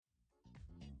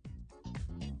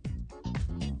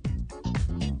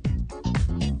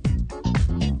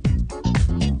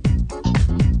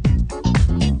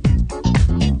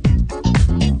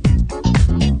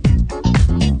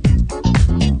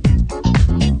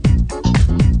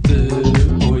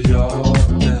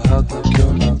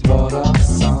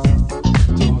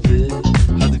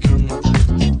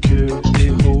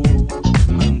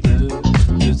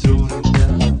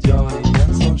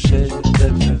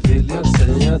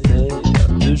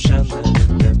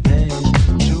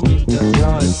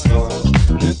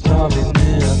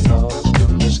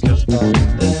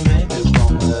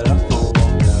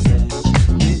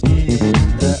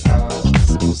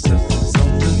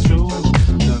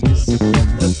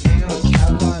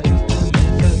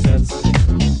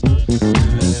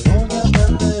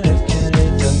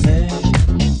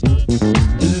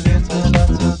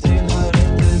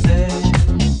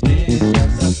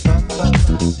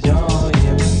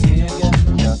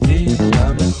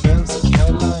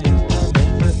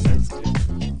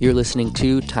You're listening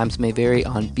to Times May Vary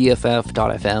on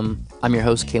BFF.fm. I'm your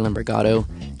host, Kalen Bergato.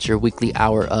 It's your weekly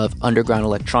hour of underground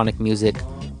electronic music,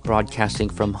 broadcasting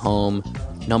from home,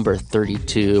 number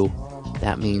 32.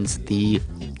 That means the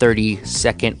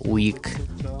 32nd week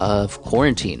of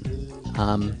quarantine.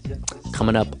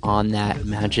 Coming up on that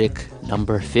magic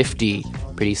number 50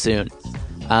 pretty soon.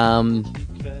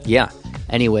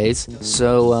 Anyways,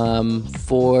 so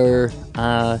for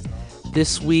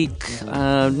this week,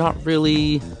 not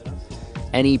really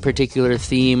any particular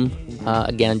theme.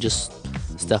 Again, just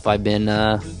stuff I've been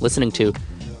listening to.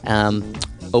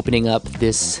 Opening up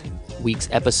this week's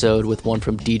episode with one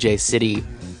from DJ City,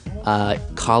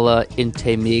 Kala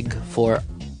Intemig for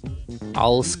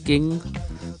Alsking.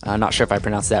 I'm not sure if I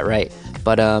pronounced that right,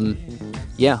 but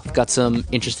I've got some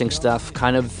interesting stuff,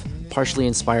 kind of partially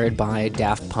inspired by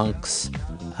Daft Punk's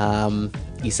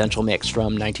Essential Mix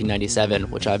from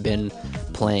 1997, which I've been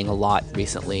playing a lot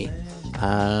recently.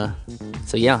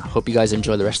 Hope you guys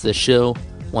enjoy the rest of the show.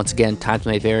 Once again, Times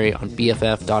May Vary on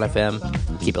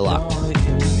BFF.fm. Keep it locked.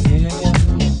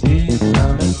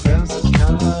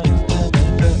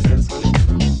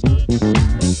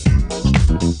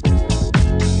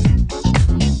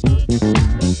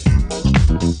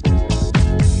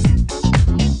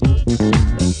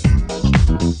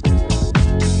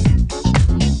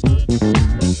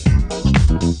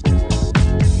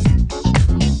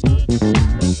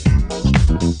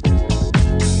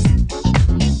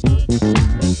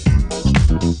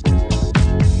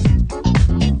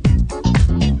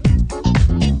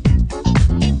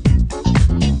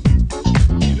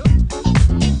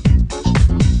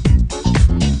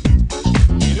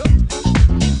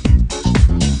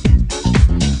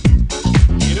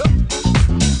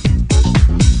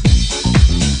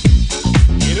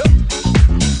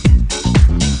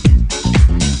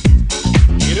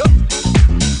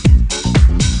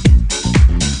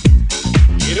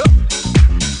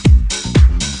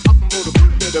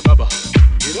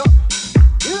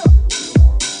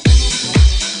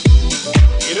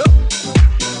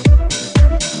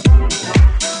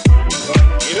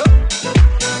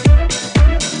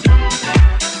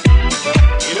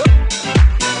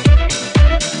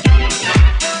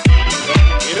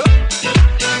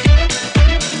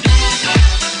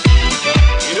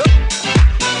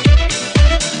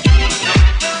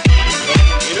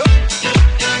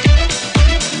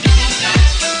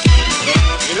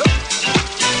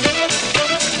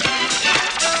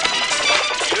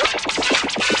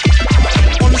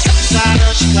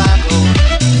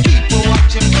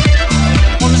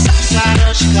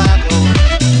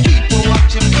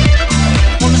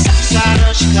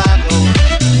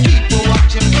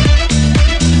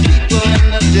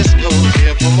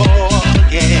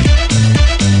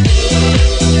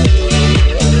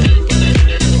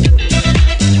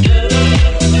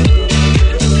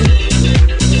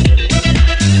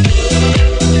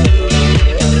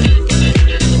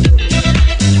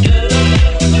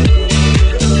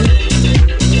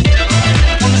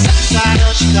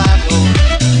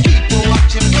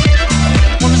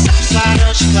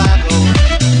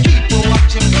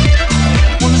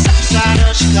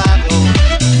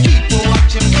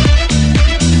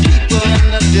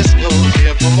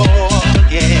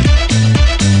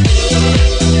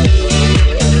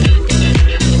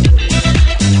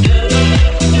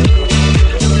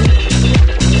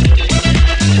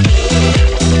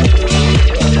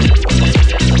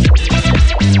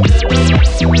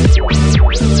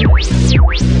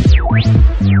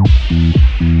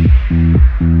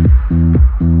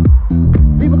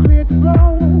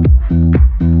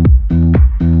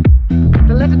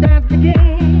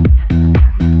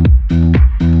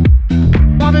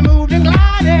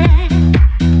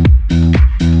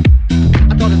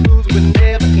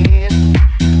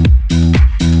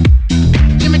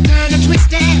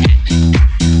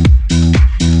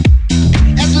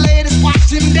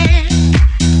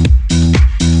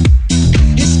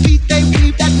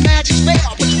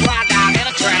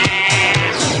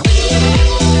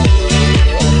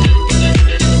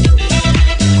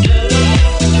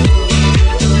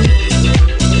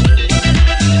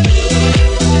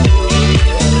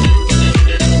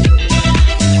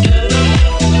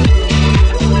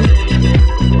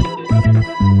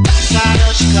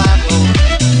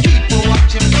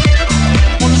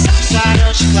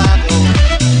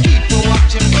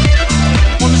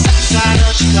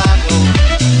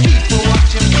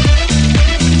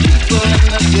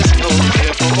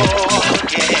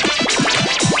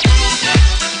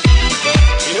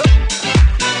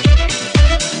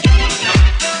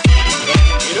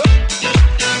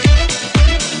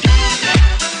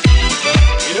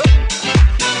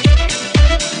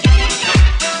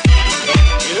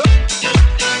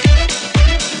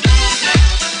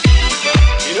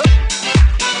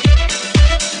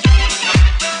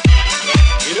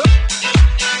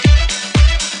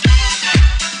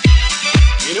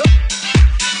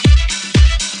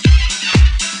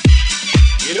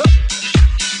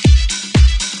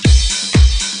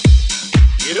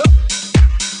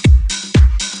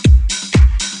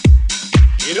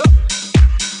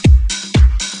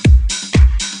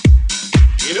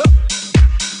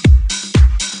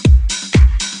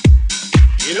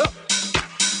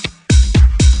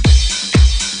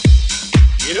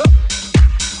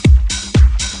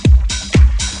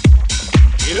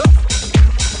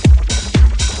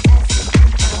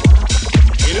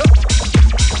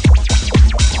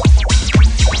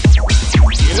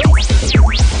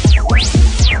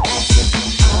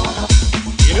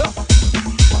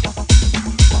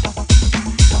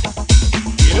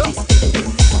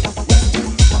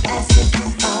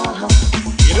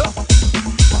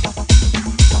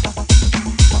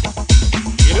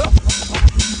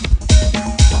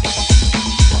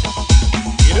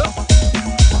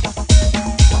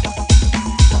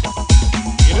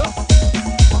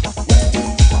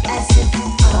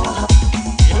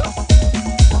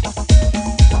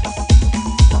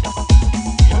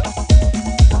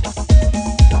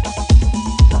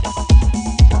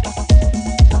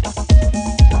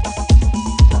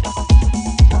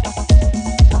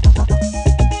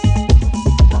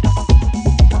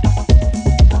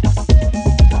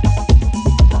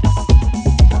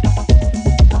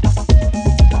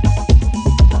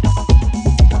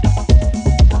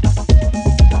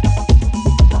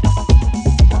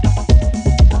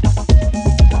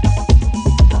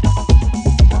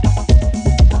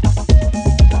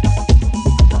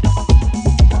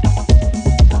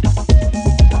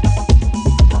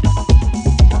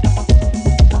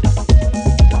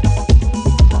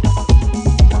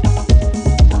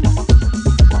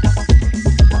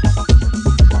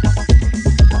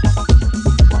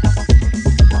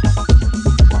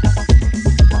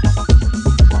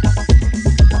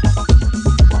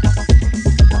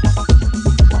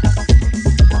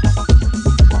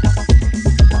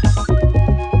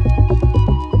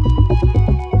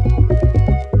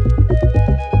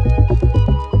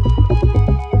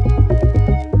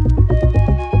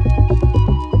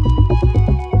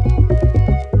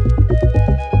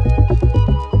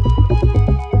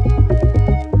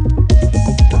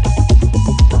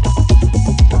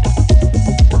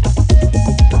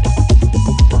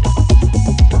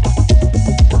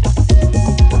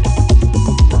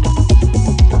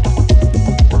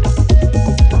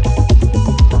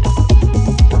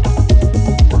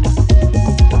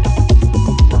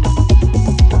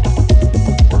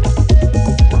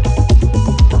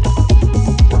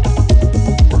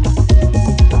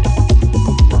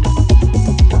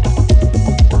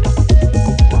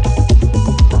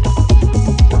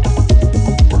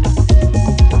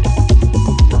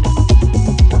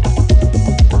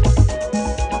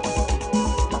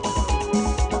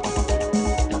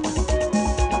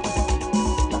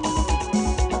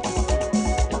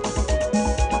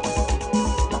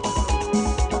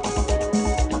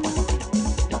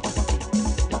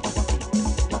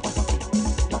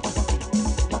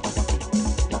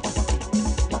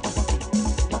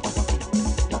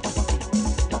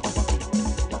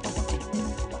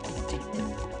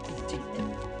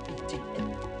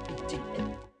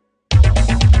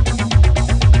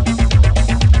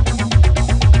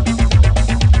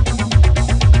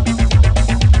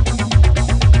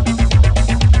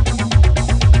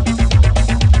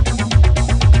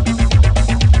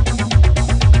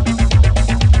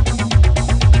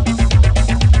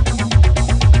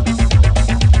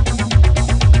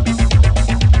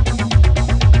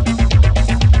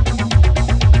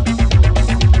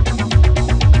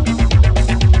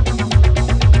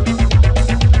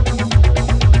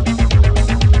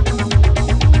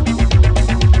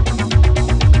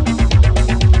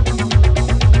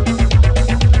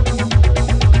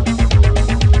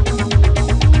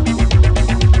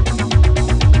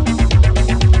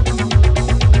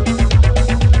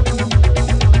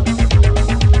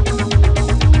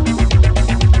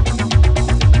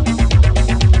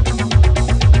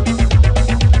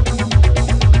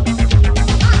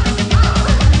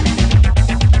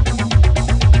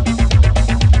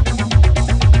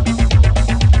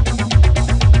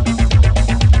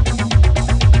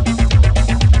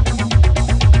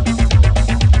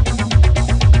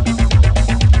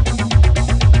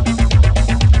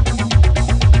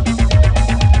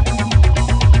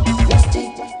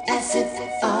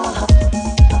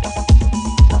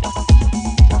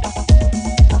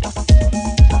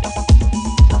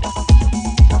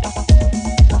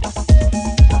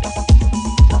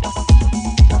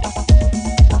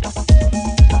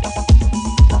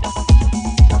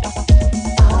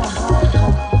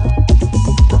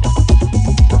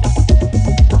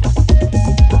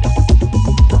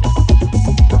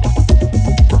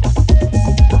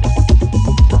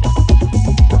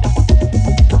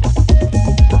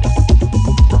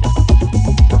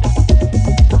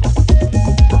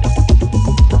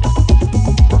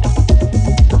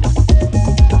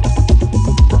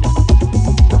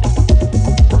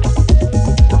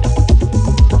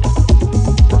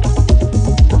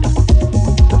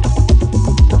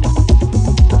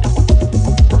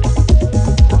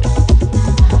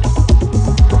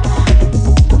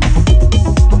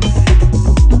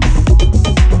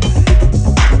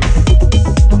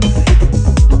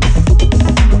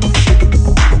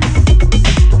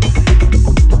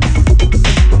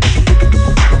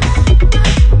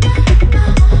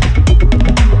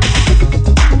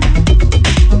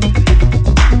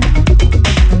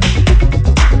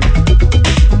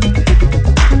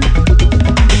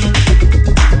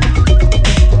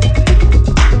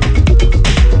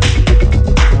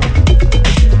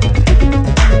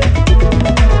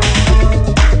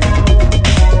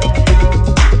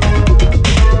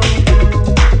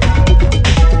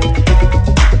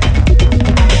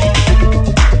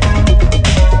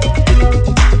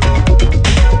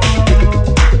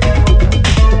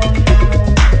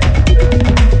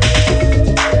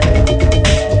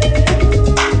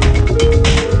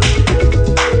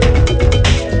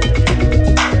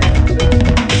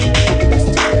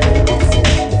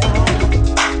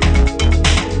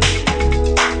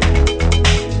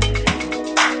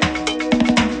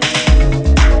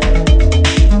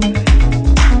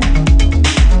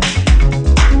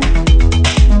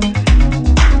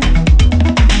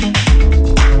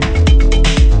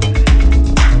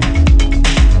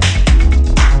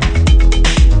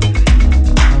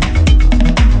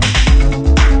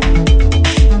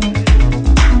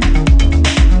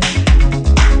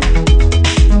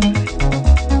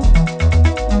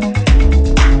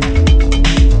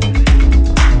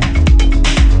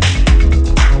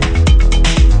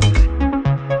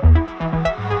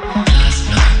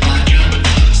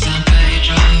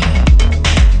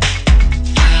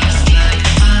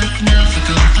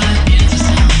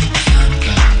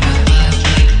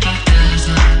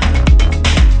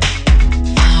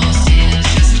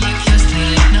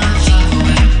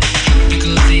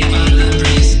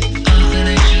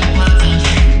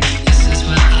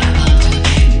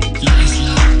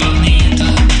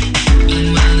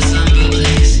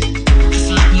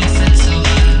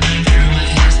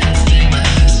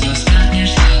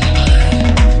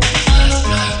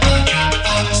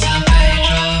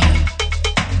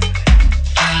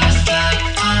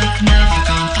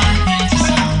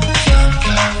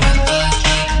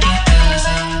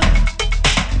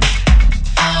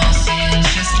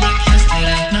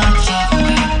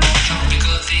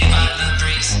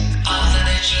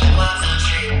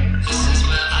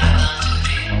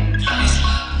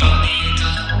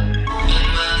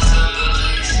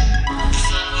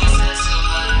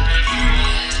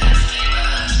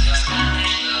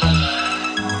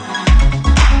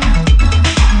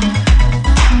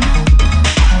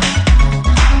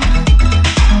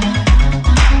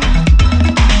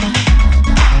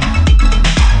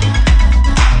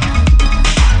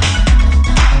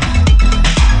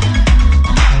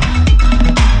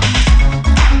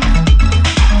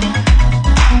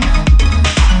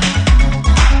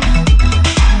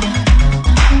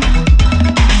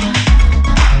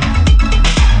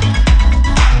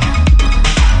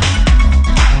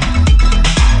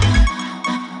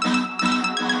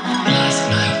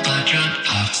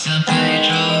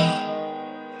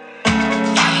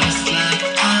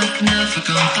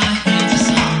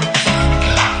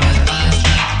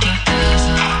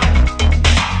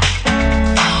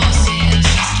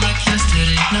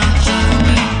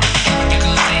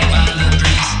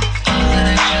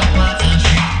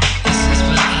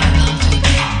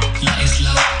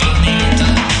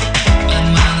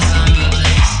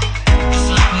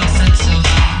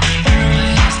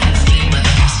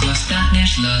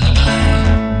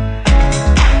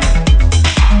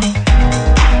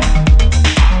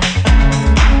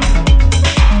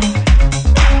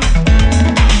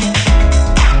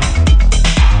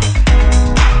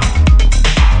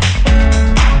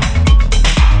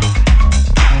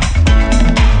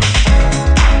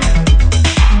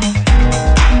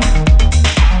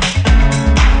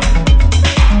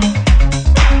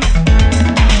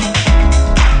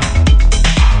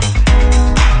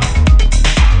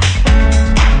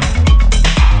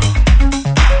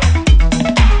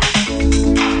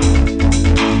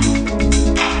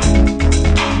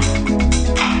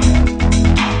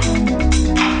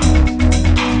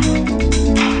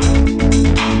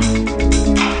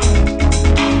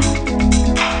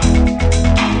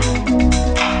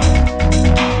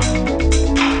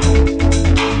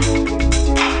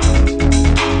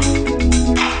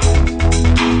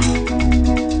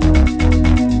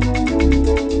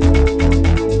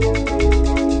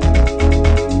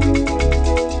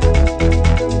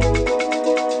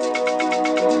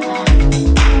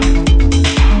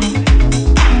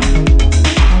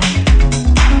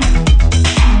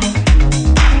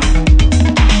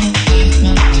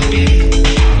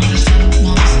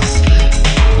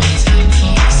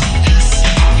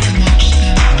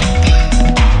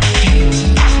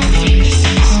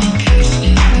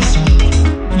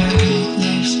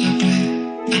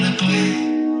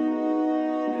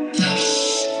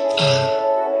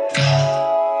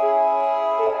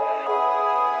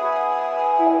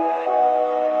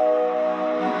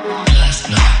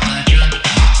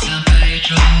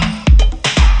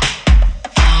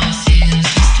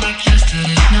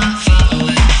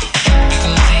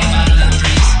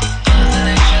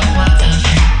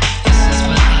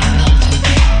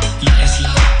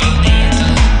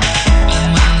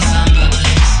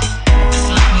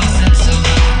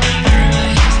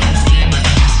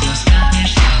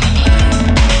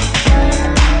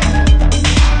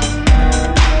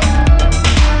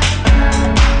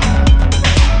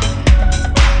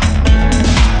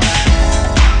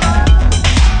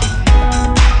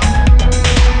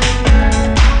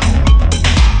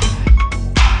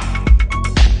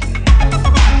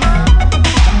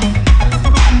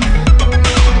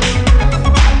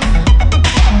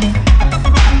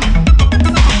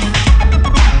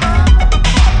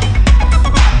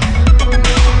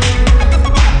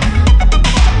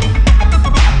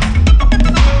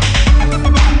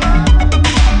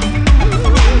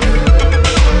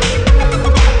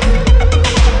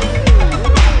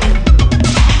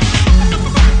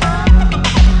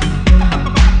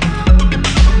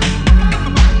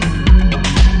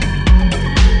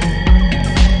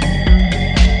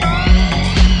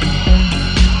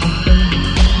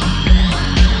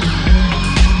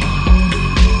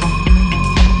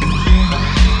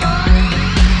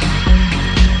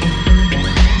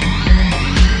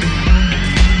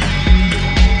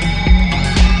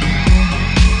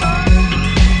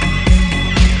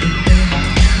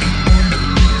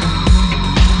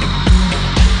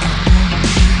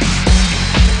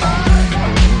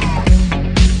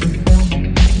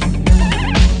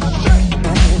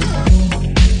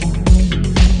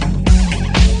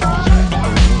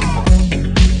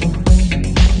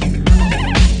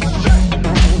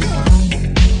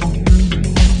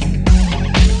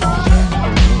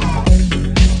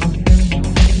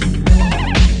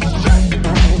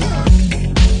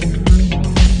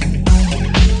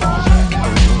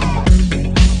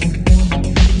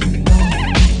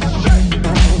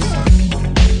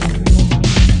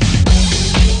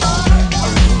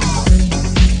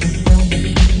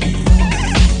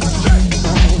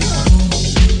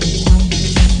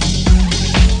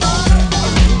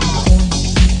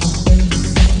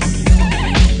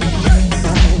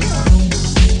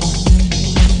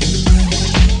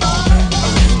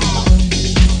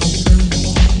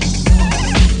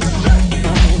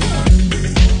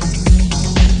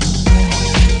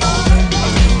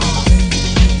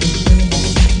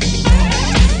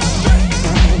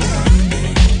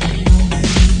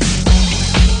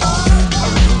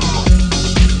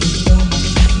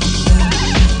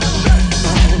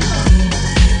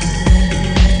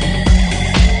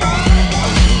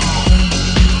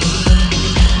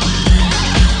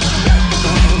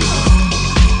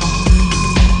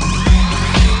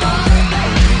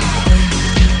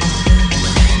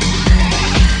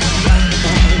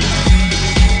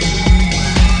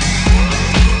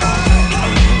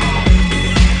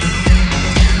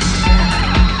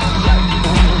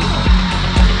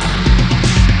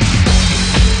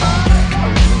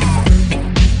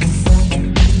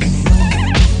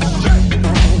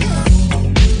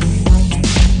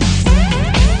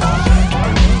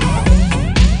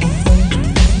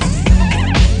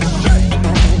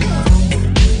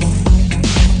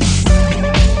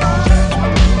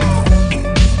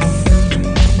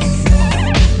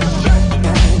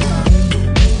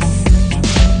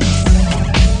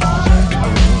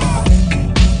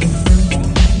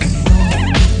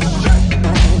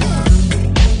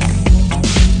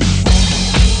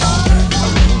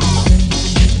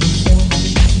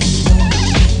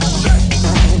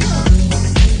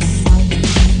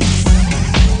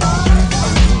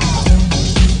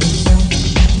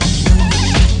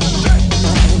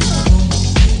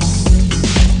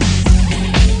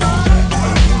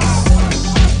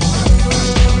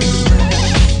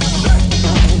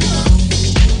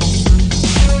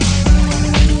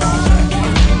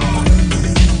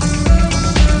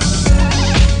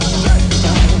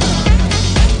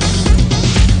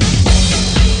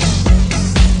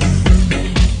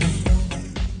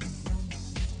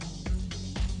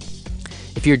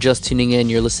 If you're just tuning in,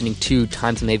 you're listening to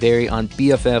Times May Vary on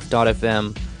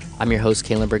BFF.fm. I'm your host,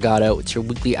 Kalen Brigado. It's your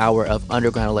weekly hour of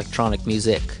underground electronic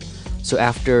music. So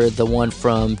after the one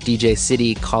from DJ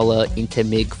City, Kala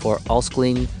Intemig for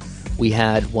Alskling, we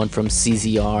had one from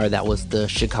CZR, that was the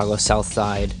Chicago South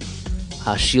Side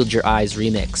Shield Your Eyes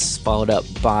remix, followed up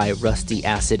by Rusty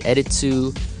Acid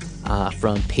Editsu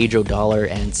from Pedro Dollar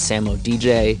and Samo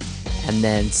DJ. And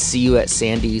then See You at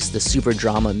Sandy's, the Super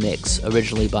Drama Mix,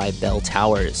 originally by Bell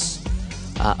Towers.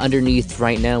 Underneath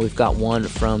right now, we've got one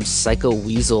from Psycho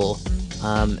Weasel,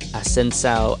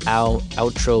 Ascensao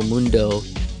Outro Mundo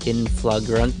in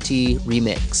Flagranti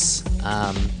Remix,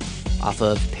 off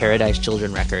of Paradise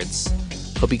Children Records.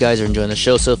 Hope you guys are enjoying the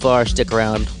show so far. Stick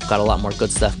around, got a lot more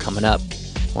good stuff coming up.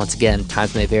 Once again,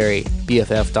 times may vary,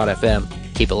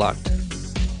 BFF.fm. Keep it locked.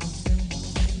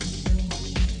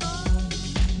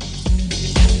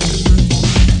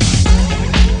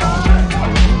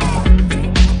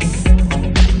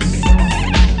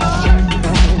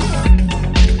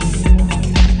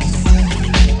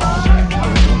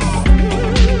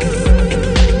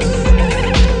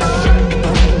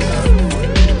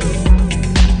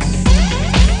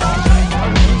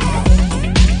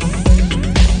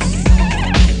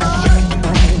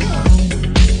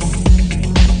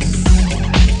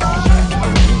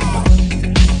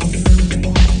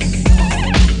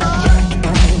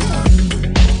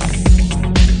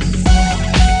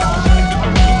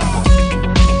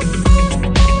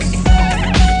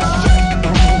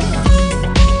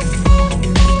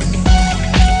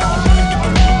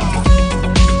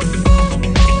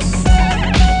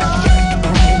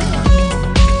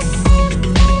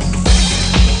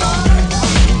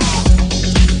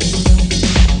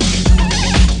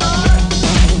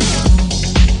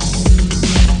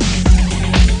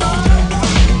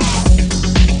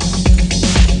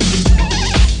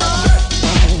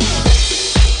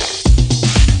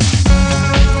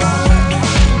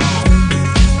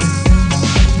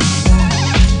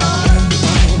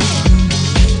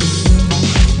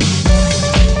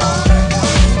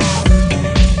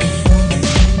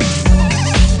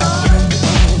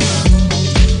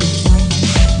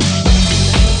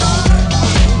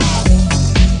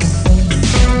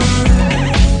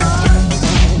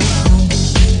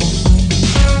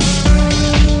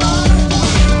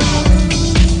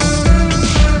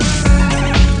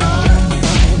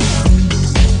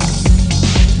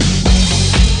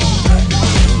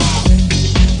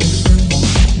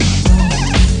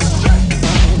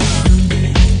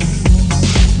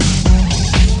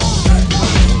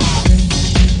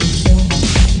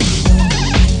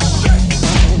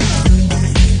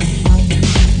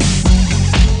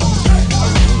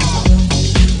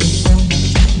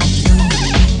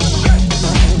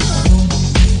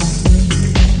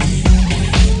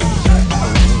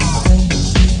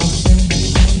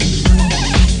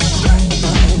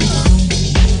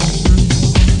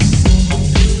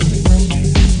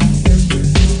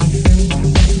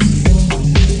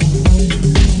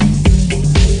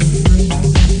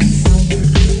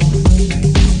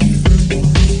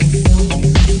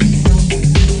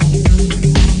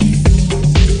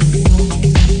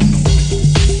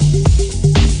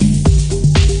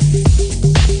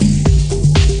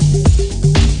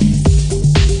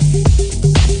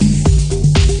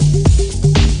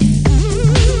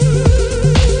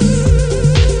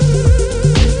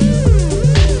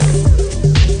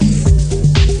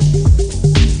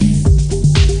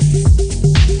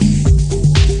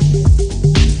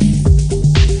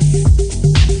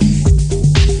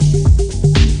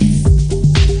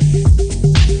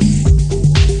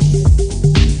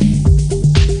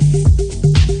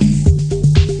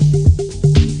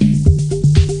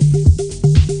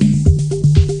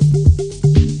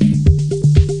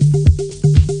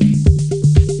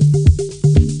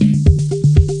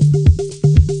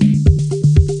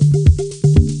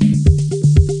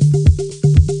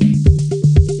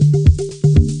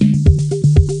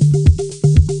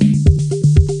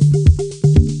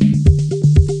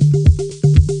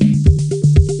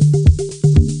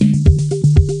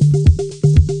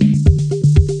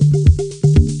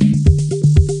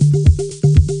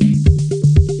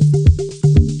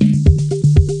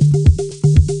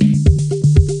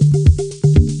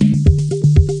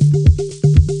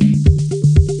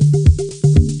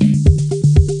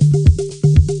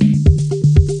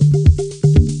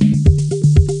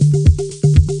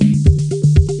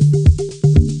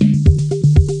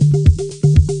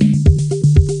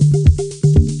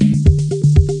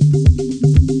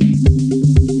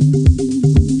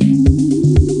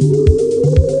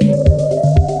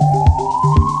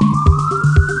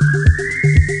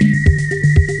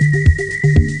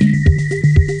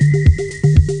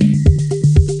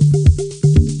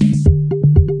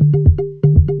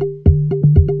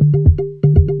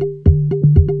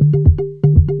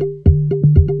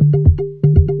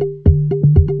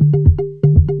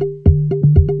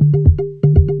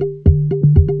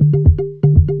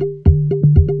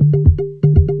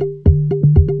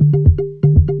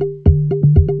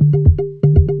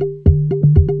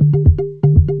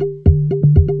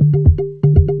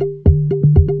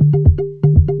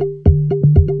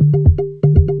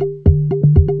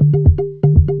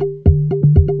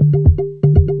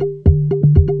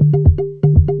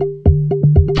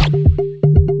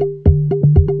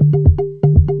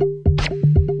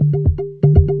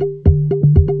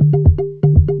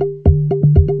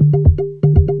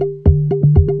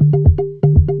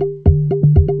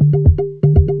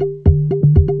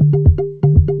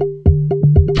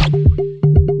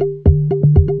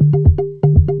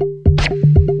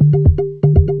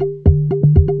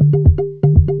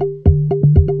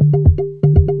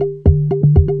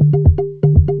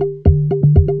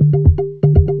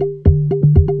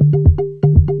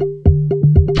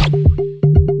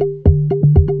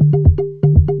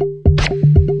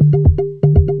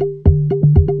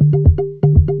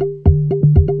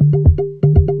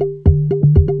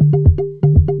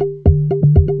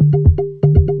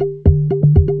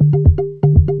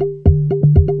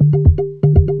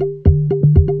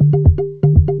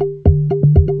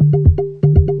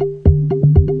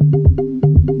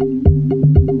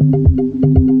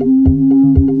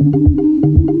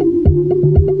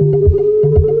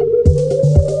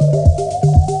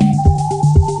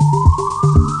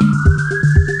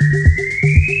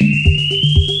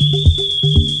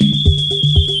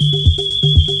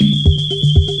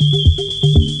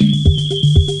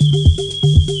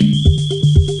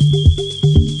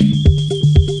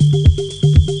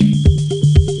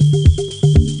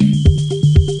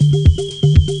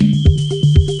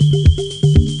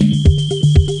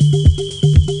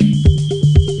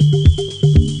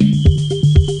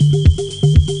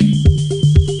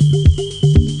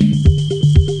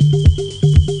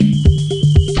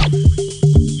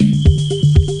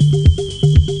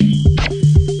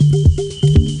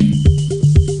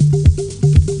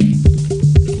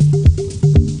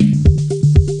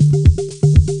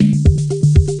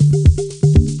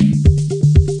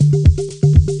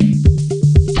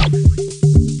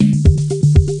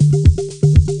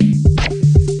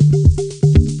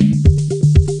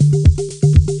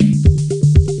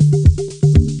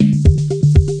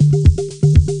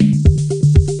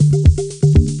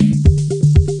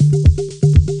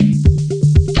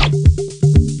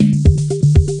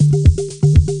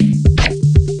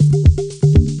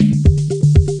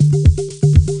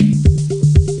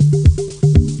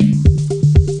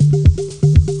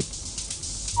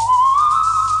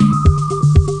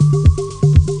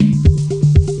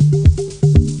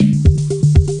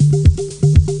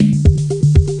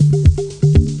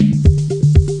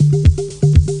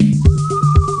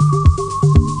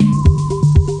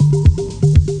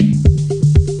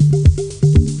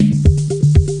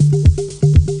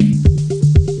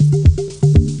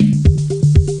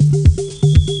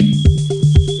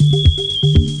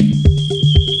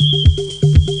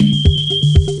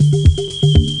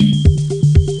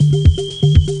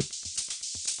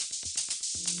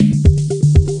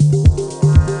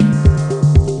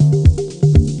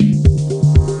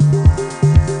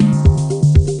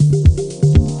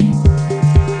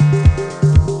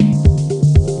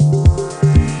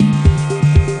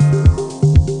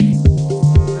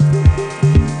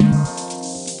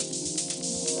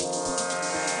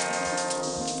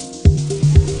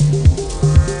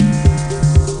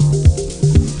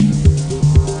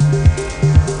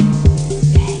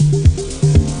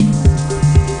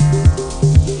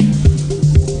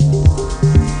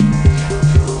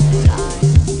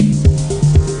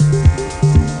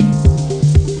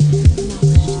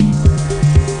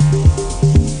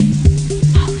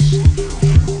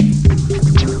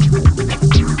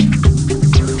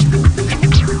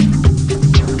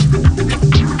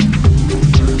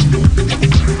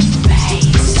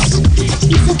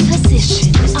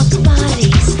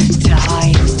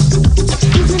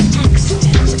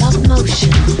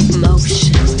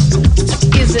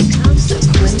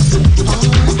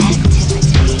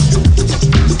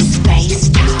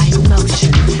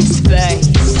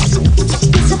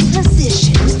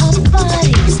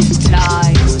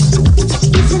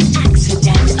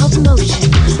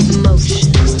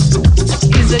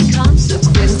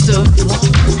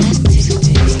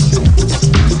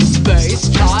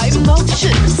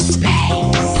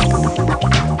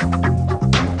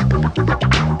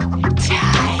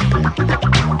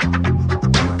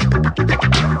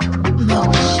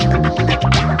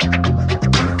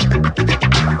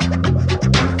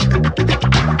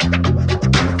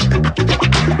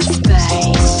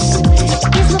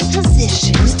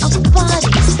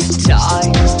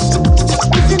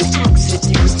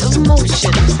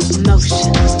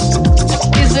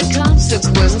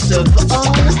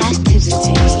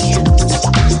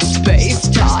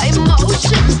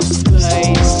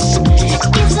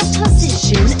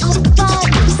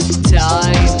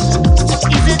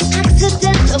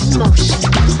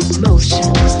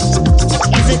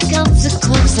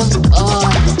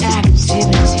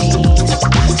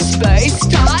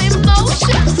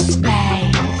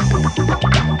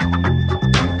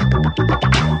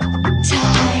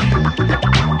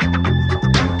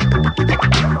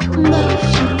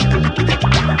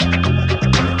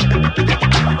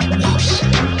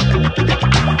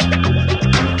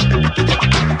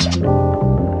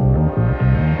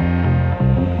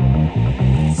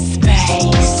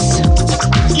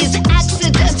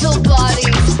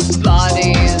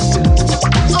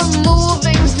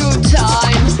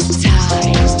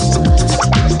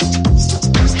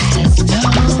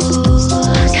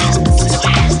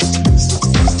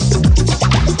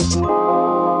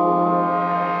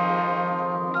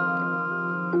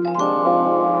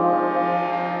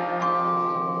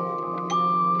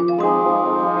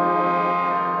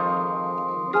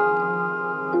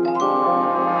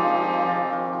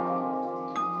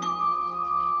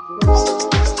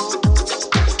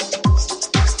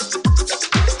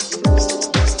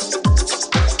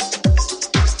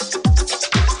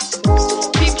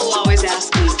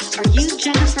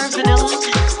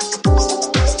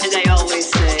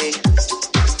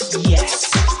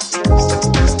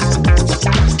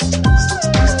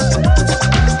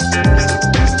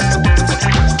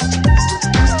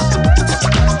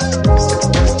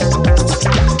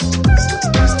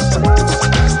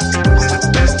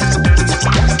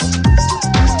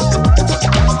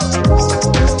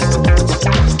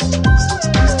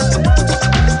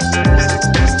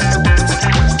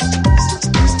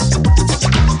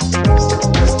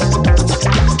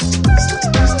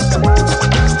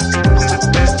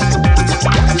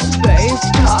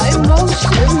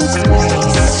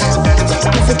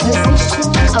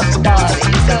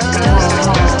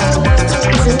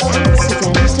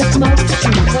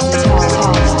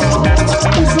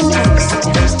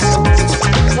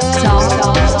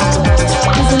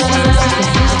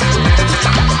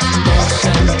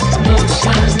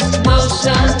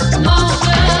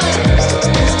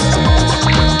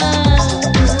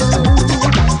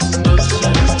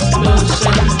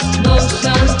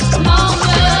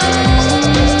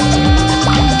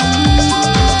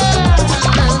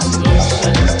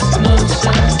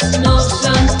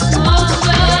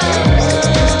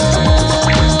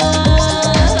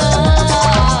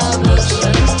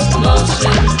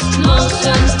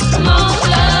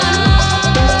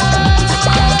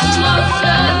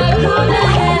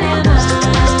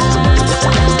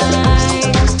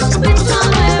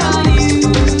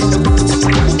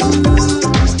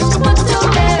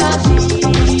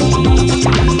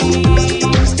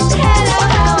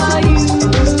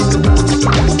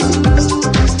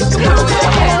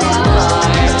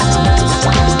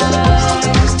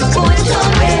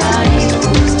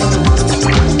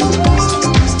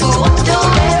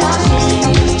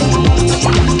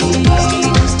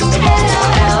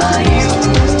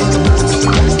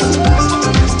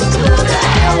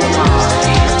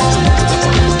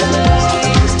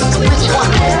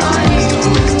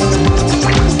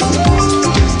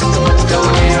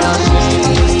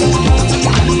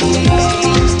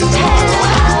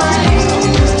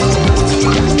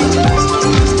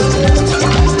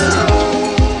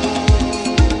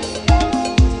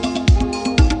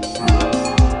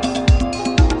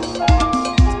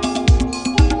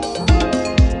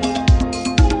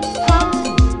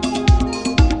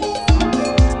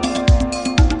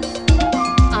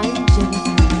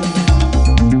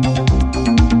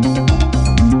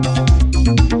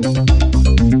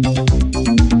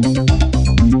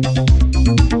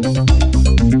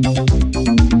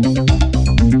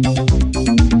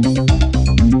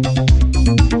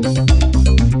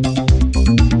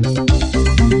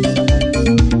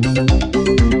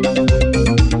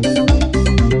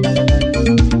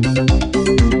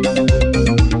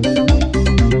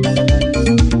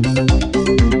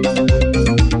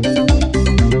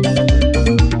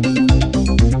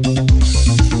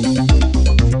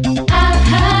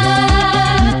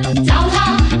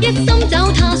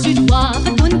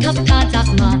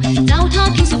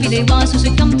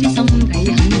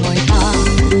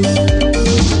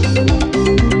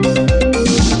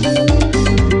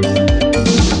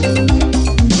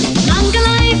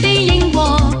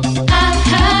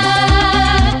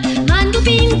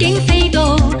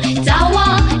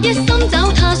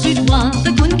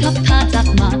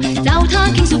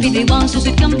 地話，訴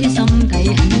說今天心底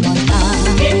很愛他。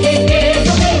都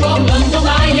希望輪到買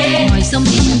嘢，內心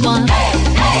牽掛，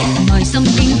內心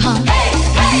驚怕，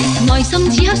內心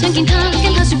此刻想見他，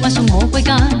跟他說話送我歸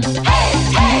家。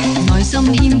內心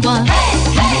牽掛，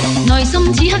內心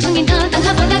此刻想見他，等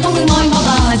他快啲講佢愛我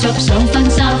吧，着上婚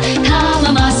紗，他媽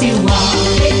媽笑話。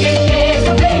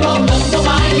都希望輪到買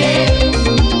嘢。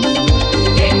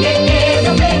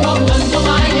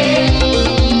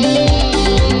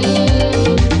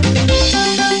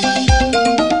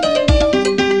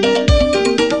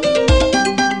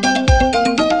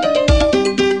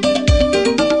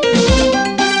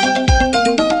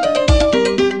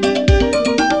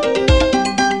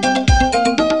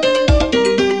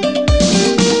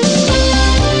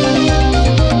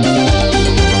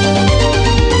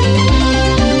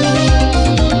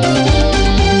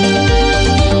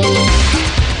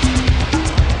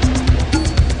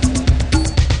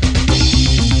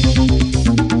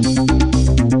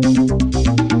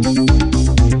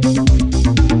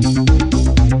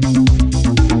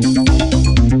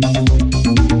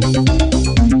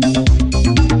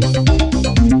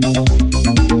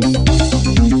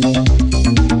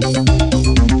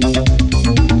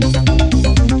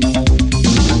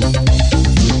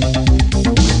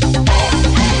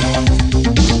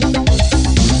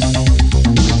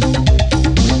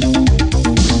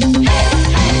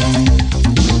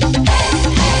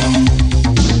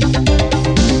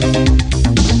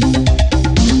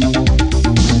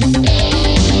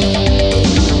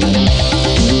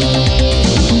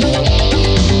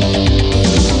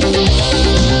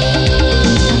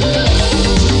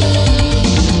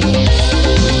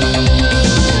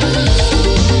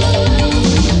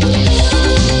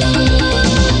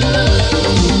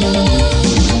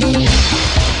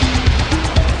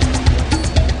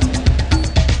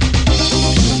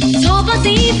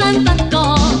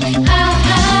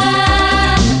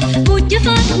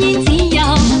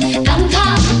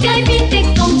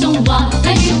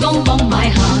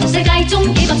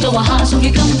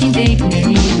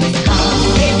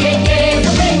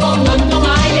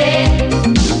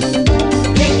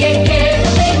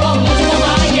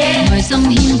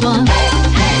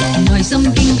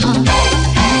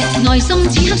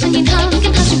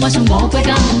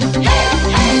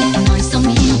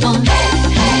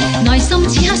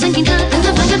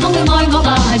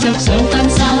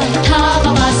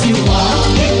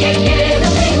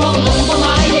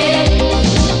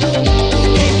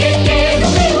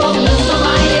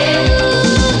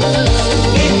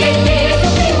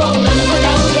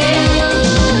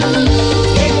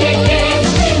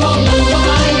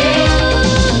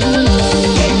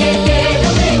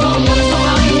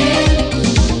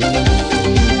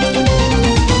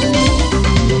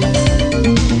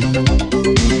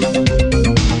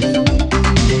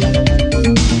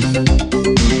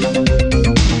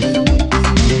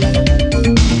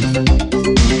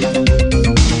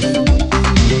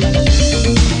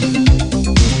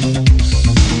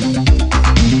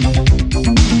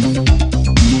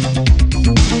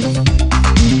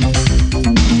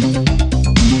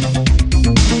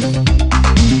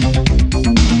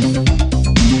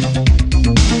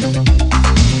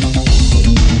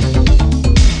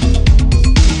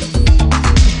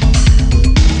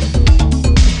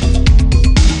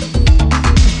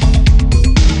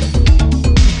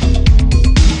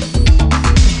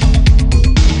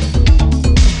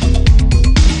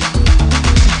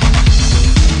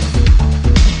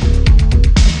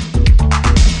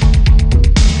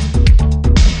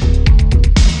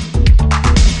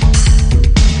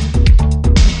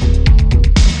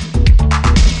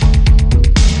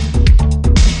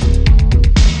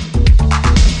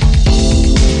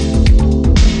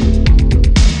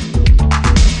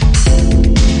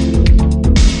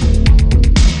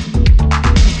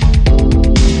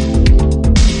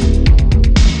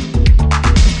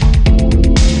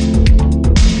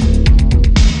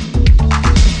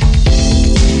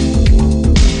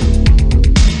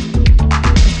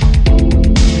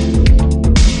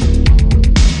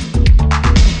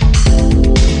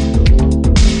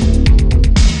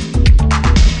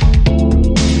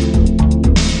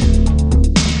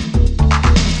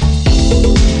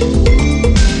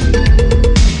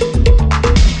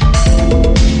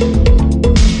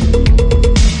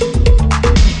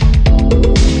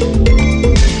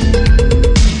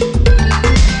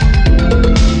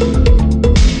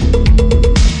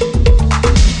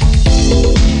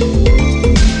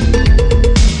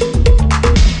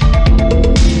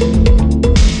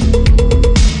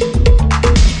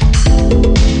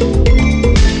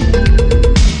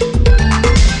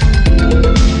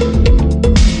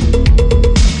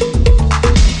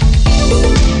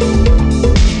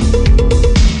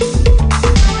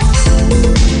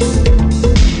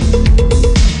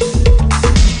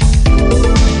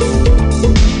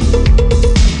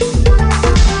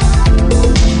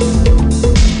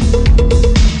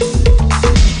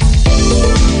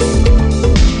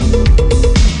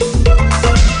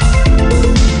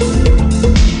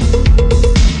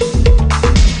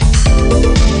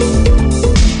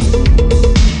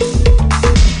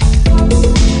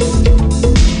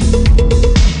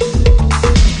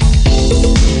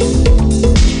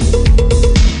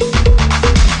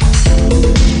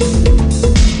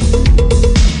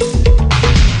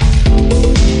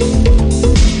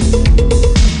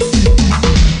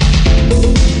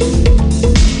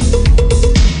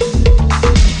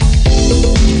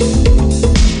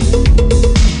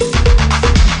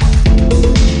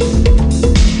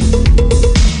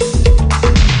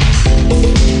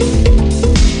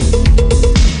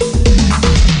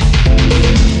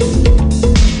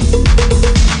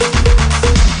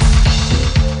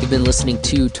listening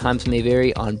to Times May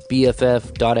Vary on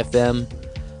BFF.fm.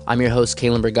 I'm your host,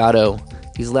 Kalen Brigado.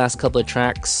 These last couple of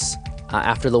tracks,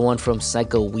 after the one from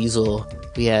Psycho Weasel,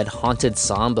 we had Haunted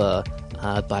Samba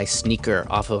by Sneaker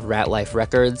off of Rat Life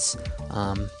Records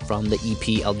from the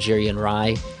EP Algerian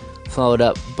Rye, followed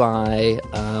up by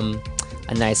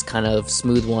a nice kind of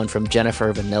smooth one from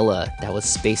Jennifer Vanilla. That was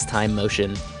Space Time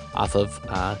Motion off of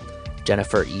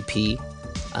Jennifer EP.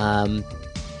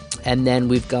 And then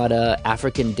we've got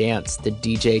African Dance, the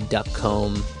DJ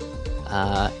Duckcomb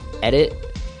edit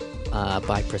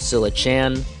by Priscilla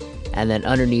Chan. And then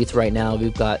underneath right now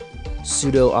we've got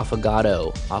Pseudo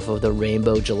Affogato off of the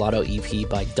Rainbow Gelato EP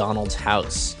by Donald's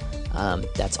House.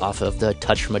 That's off of the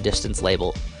Touch From A Distance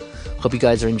label. Hope you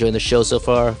guys are enjoying the show so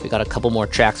far. We got a couple more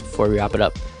tracks before we wrap it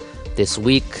up this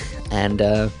week. And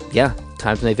yeah,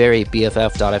 Times May Vary,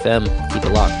 BFF.fm. Keep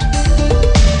it locked.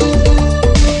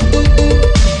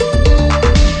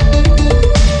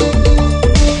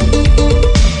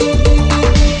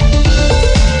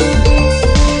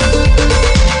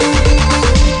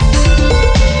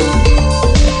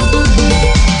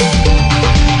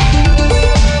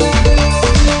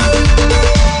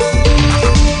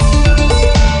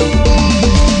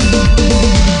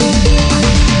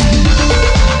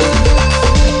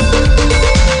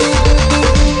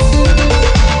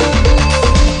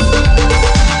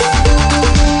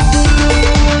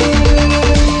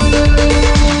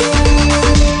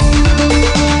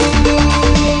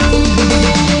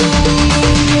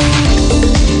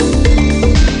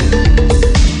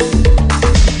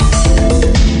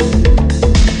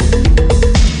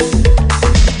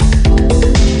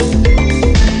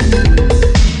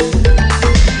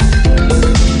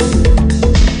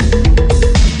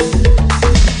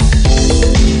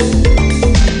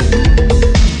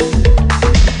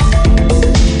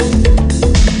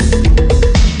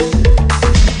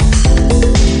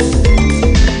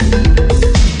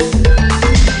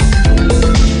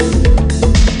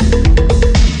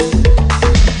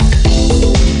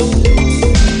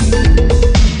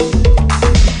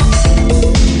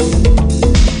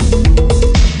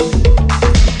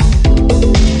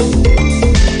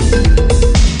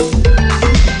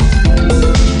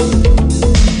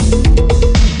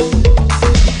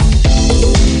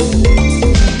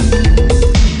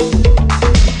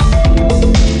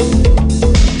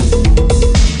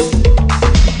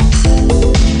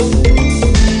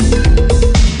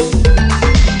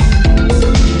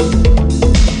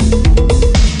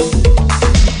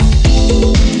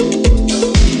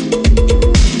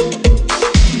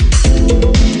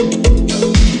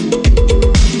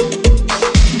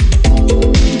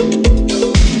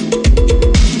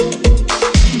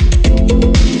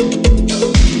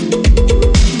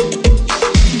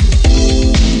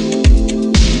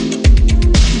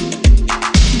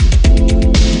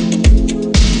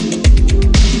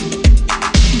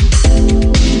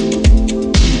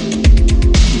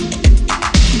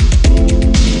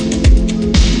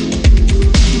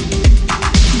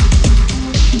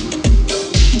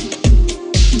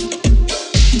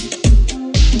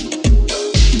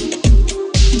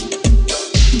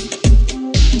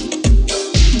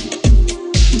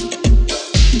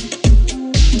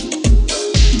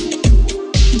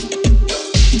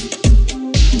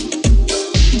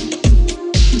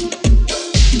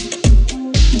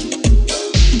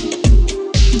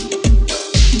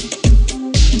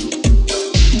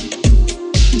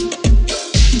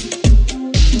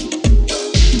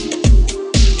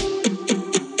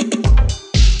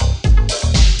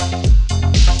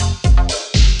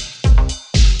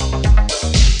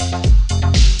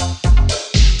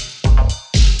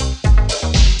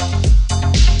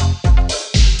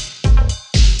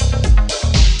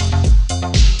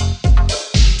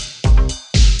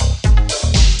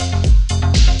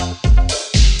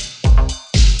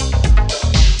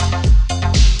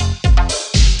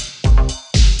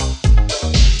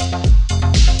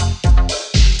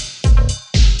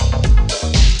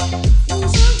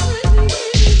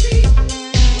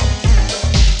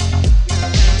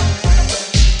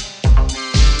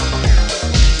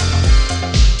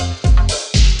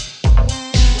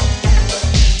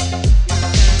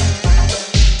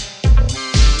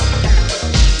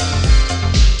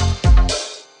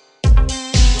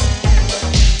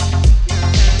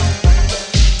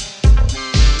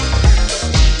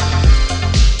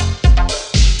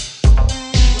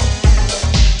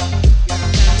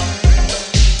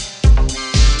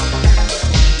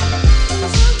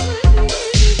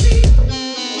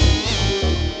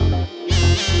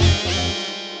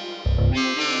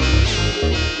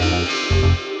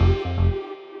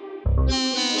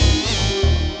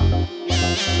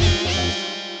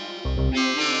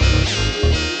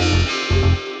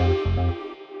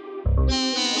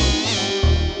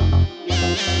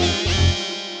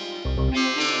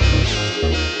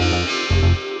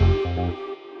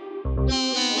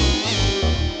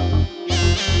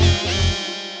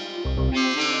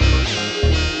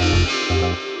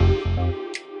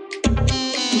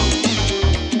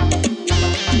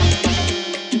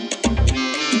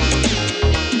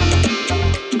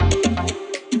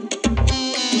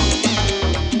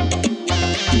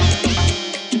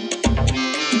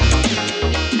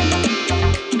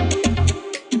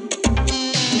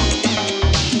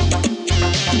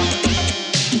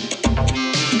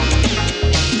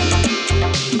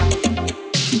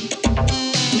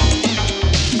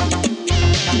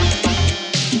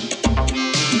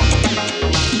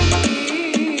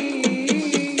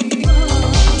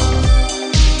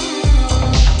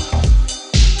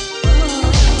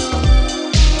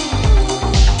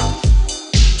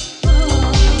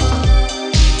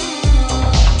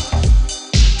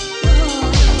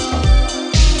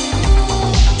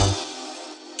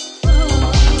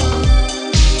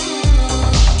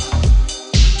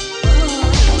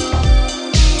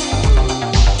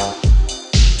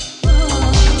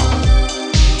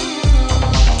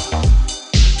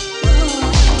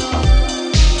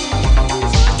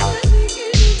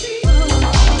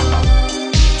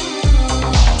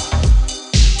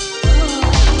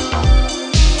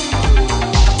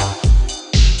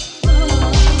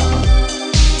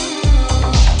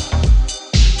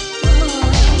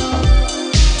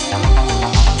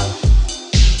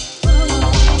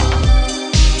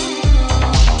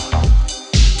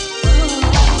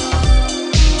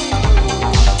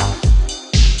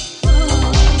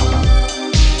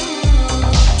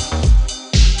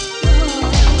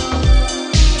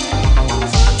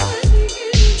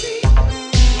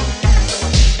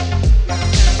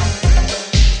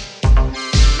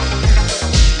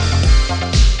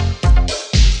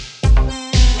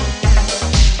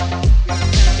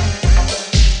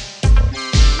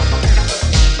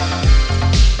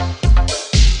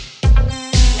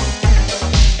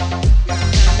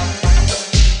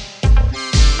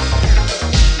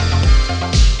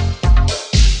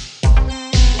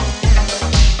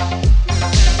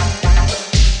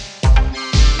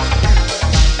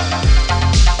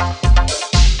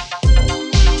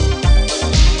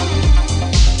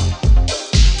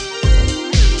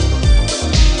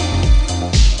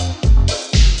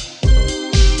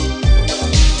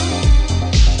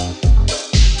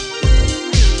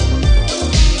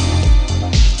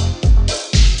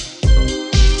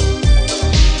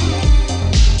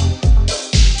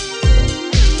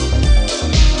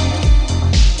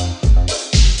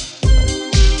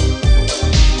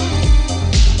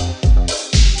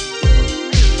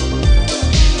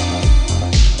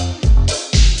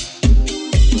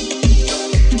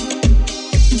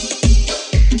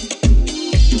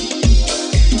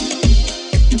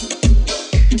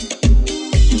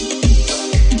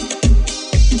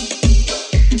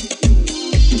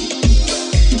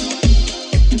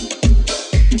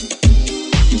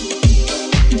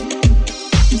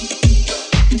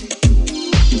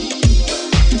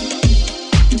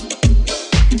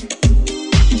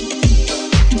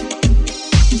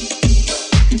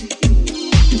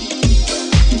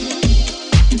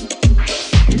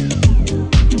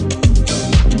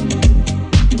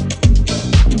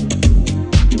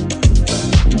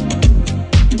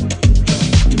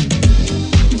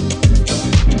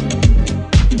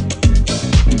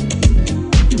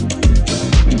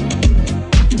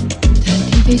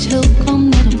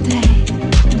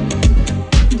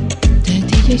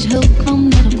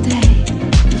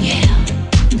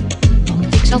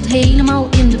 zat helemaal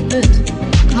in de put.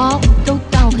 Ik had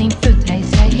totaal geen put. Hij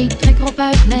zei, hey, trek erop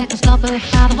uit, lekker slappen,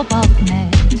 ga erop af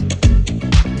met.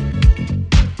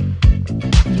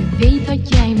 Je weet dat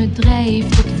jij me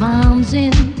drijft tot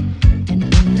waanzin. En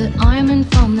in de armen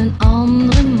van een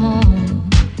andere man.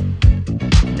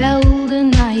 Belde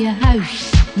naar je huis,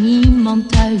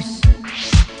 niemand thuis.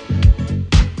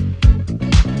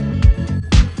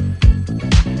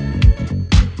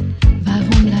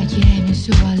 Waarom laat jij me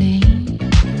zo alleen?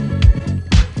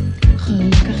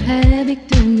 Gelukkig heb ik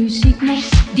de muziek nog,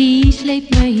 die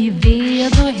sleept me hier weer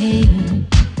doorheen.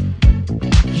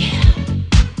 Yeah.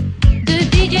 De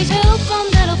DJ's hulp van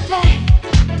wel op tijd.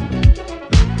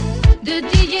 De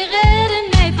DJ redde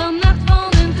mij vannacht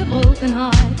van een gebroken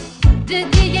hart. De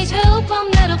DJ's hulp kwam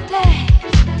net op tijd.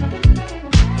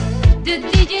 De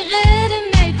DJ redde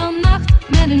mij vannacht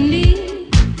met een lied.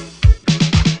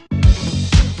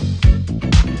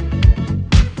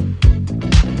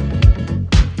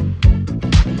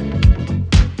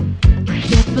 Ik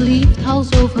werd verliefd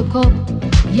hals over kop.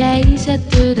 Jij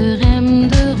zette de rem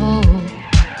erop.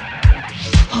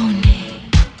 Oh nee.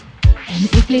 En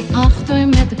ik bleef achter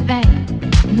met de pijn.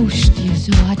 Moest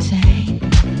je zo hard zijn?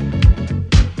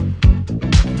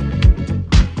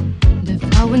 De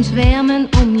vrouwen zwermen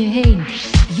om je heen.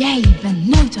 Jij bent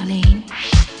nooit alleen.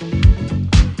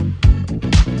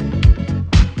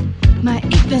 Maar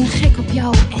ik ben gek op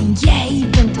jou en jij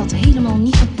bent dat helemaal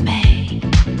niet op mij.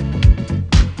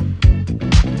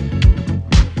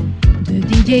 De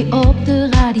DJ op de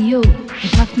radio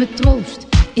bracht me troost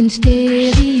in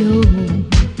stereo.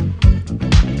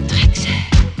 Trek ze.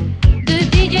 De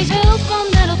DJ's hulp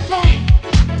kwam wel op tijd.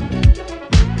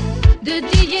 De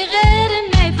DJ redde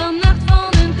mij vannacht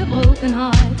van een gebroken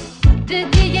hart. De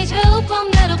DJ's hulp kwam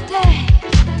wel op tijd.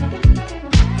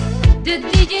 De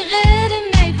DJ redde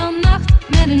mij vannacht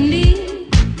met een lied.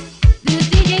 De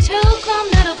DJ's hulp kwam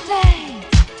wel op tijd.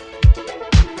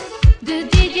 De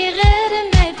DJ redde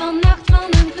mij vannacht van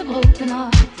een gebroken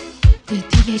hart. De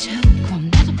DJ's hulp kwam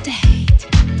net op tijd.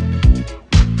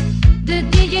 De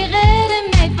DJ redde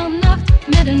mij vannacht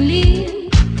met een lied.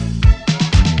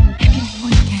 Heb je een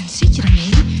mooie kans, zit je ermee?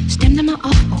 Stem dan maar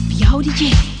af op jouw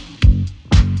DJ.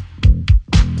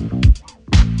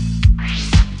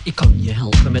 Ik kan je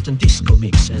helpen met een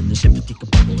disco-mix en een sympathieke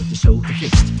babbel, het is zo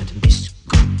gefixt. Met een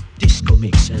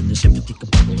disco-mix en een sympathieke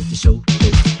babbel, het is zo.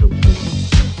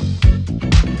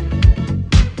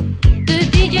 De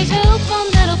DJ's hulp kwam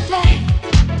wel op tijd.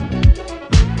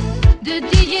 De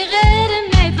DJ redde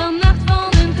mij vannacht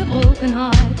van een gebroken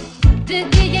hart. De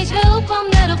DJ's hulp kwam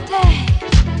wel op tijd.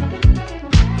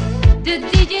 De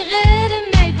DJ redde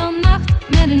mij vannacht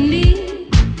met een lied.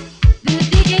 De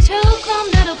DJ's hulp kwam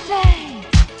wel op tijd.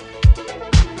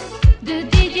 De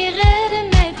DJ redde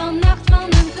mij vannacht van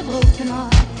een gebroken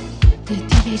hart. De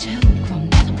DJ's hulp kwam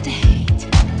net op tijd.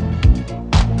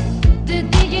 De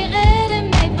DJ redde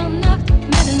mij vannacht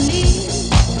met een lied.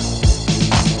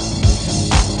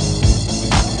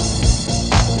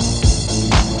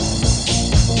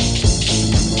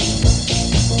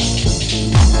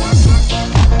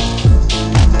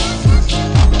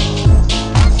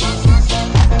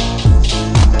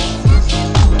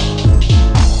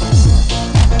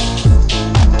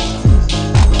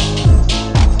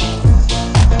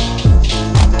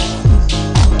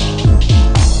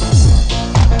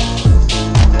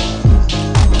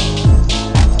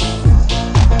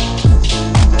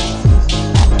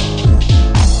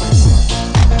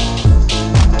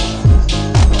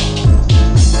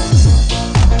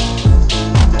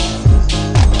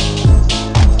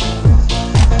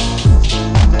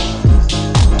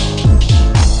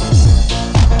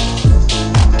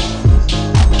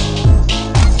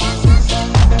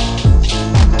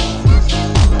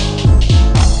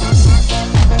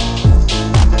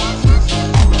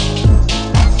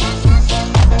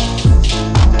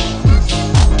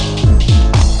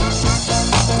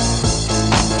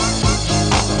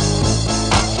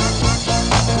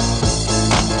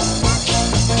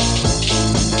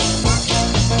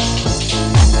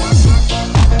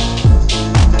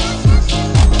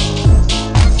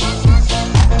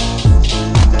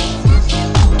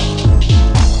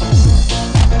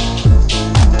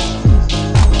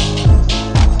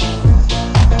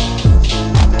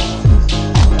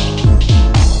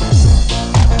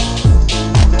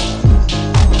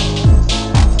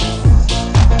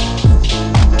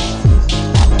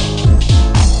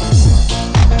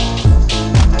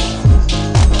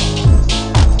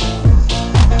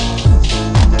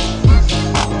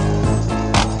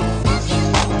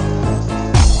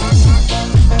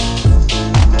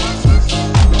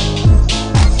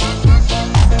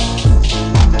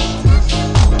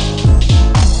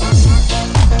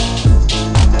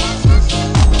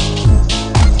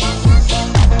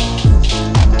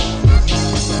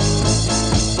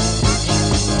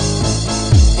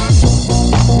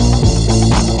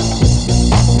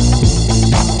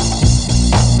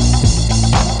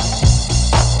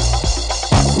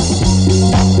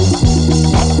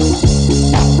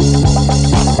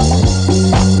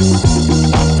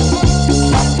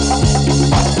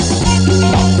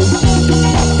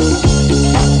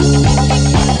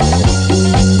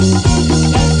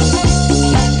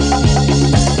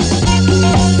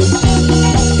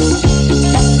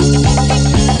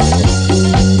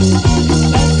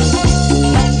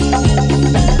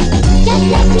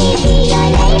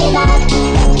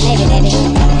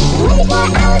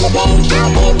 day, I'll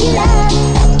give you love.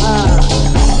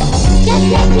 Just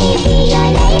let me be your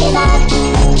ladybug.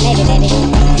 Baby, baby.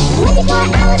 24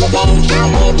 hours a day, I'll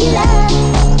give you love.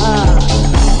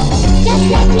 Just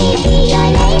let me be your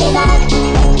ladybug.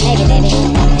 Baby, baby.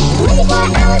 24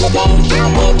 hours a day, I'll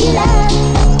give you love.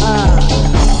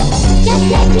 Just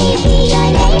let me be your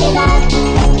ladybug.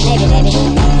 Baby, baby.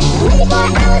 24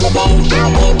 hours a day,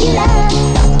 I'll give you love.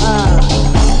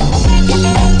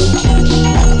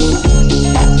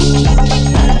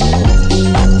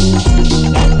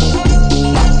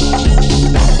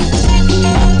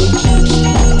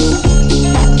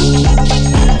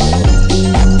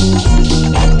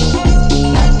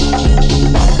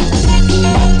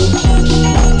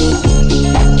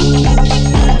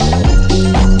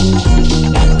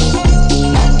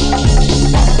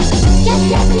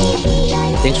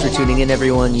 Thanks for tuning in,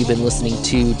 everyone. You've been listening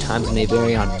to Times May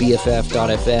Vary on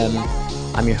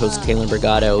BFF.FM. I'm your host, Kalen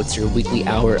Brigado. It's your weekly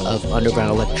hour of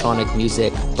underground electronic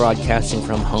music, broadcasting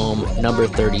from home, number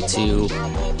 32.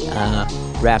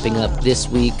 Wrapping up this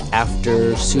week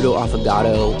after Pseudo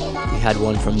Affogato, we had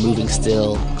one from Moving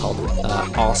Still called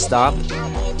All Stop.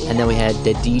 And then we had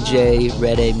the DJ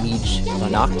Rede Mij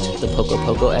Vannacht, the Poco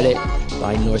Poco edit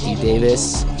by Northy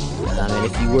Davis. And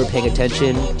if you were paying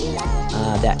attention,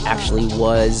 that actually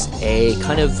was a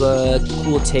kind of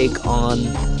cool take on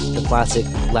the classic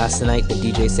Last Night, The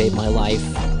DJ Saved My Life.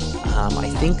 I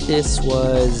think this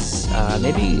was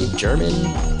maybe German,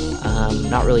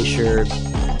 not really sure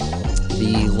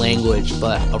the language,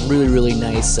 but a really, really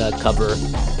nice cover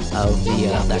of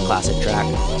that classic track.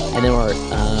 And then we're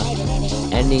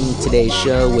ending today's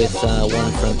show with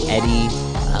one from Eddie,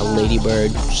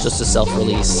 Ladybird, just a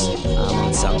self-release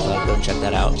on SoundCloud. Go and check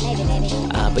that out.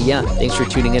 But yeah, thanks for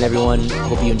tuning in, everyone.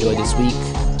 Hope you enjoyed this week.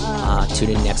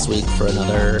 Tune in next week for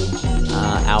another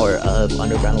hour of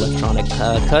underground electronic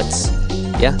cuts.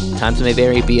 Yeah, Times May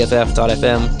Vary,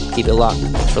 BFF.FM. Keep it locked.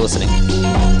 Thanks for listening.